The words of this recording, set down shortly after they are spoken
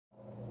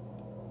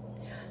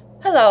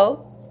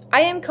Hello,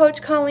 I am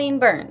Coach Colleen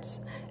Burns,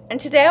 and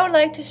today I would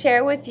like to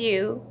share with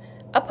you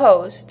a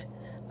post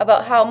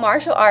about how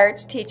martial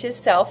arts teaches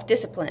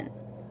self-discipline.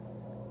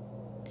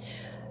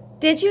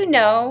 Did you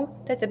know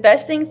that the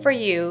best thing for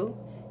you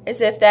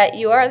is if that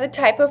you are the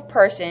type of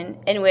person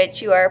in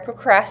which you are a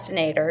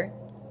procrastinator,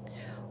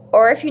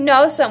 or if you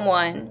know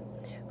someone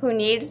who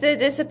needs the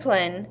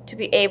discipline to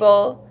be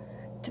able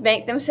to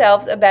make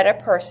themselves a better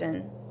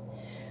person,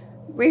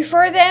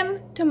 refer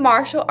them to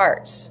martial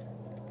arts.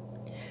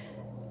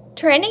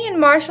 Training in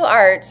martial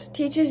arts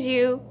teaches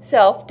you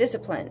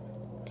self-discipline.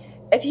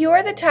 If you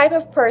are the type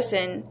of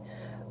person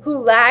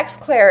who lacks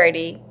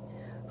clarity,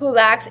 who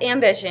lacks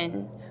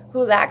ambition,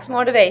 who lacks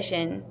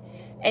motivation,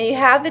 and you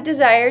have the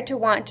desire to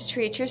want to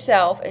treat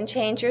yourself and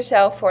change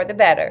yourself for the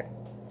better,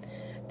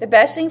 the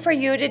best thing for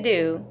you to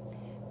do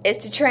is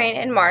to train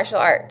in martial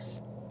arts.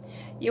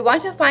 You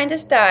want to find a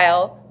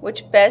style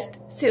which best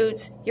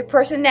suits your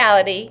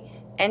personality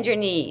and your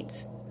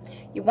needs.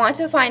 You want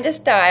to find a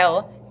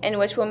style in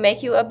which will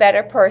make you a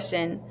better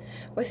person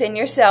within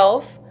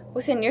yourself,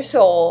 within your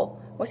soul,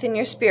 within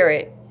your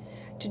spirit,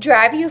 to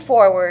drive you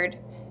forward,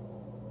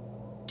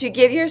 to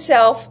give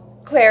yourself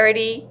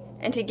clarity,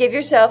 and to give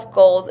yourself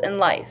goals in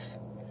life.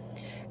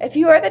 If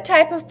you are the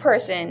type of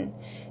person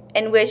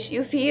in which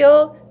you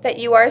feel that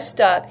you are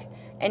stuck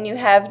and you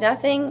have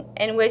nothing,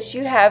 in which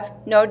you have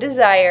no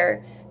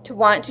desire to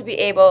want to be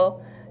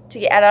able to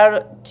get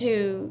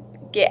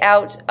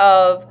out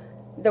of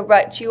the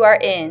rut you are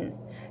in,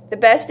 the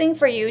best thing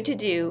for you to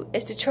do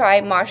is to try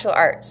martial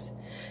arts,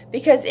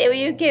 because it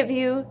will give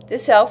you the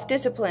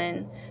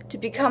self-discipline to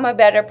become a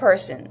better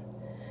person,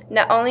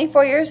 not only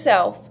for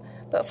yourself,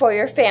 but for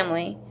your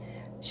family,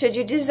 should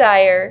you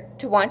desire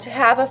to want to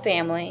have a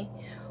family,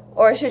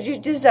 or should you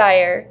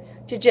desire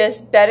to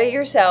just better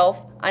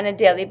yourself on a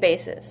daily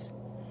basis.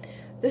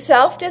 The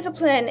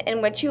self-discipline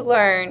in which you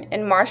learn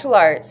in martial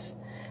arts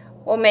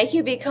will make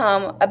you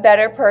become a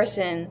better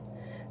person,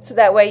 so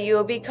that way you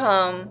will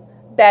become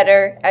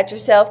better at your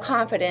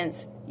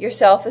self-confidence, your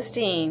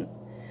self-esteem,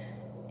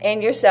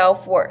 and your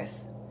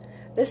self-worth.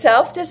 The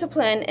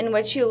self-discipline in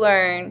which you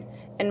learn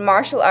in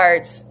martial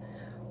arts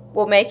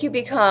will make you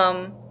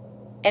become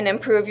and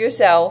improve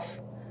yourself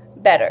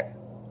better,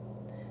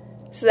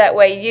 so that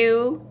way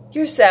you,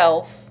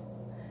 yourself,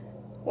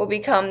 will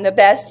become the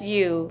best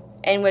you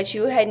in which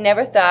you had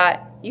never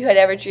thought you had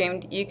ever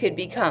dreamed you could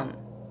become.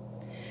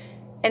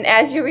 And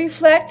as you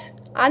reflect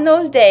on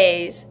those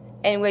days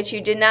in which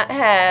you did not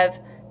have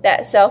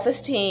that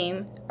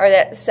self-esteem or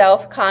that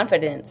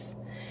self-confidence,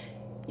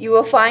 you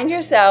will find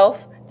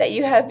yourself that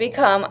you have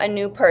become a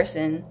new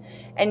person,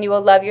 and you will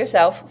love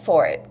yourself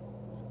for it.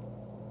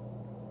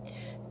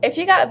 If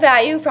you got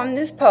value from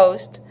this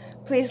post,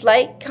 please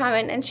like,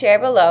 comment, and share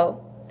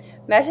below.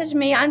 Message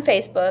me on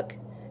Facebook,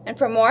 and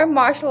for more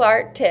martial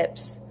art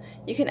tips,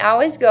 you can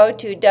always go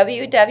to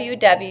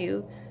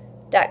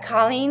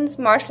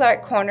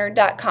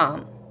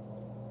www.colleensmartialartcorner.com.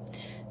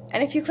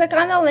 And if you click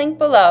on the link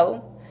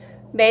below,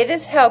 may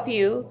this help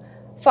you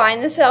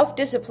find the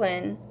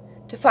self-discipline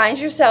to find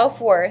your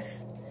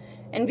self-worth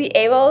and be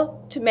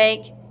able to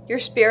make your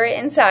spirit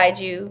inside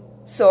you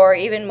soar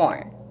even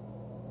more.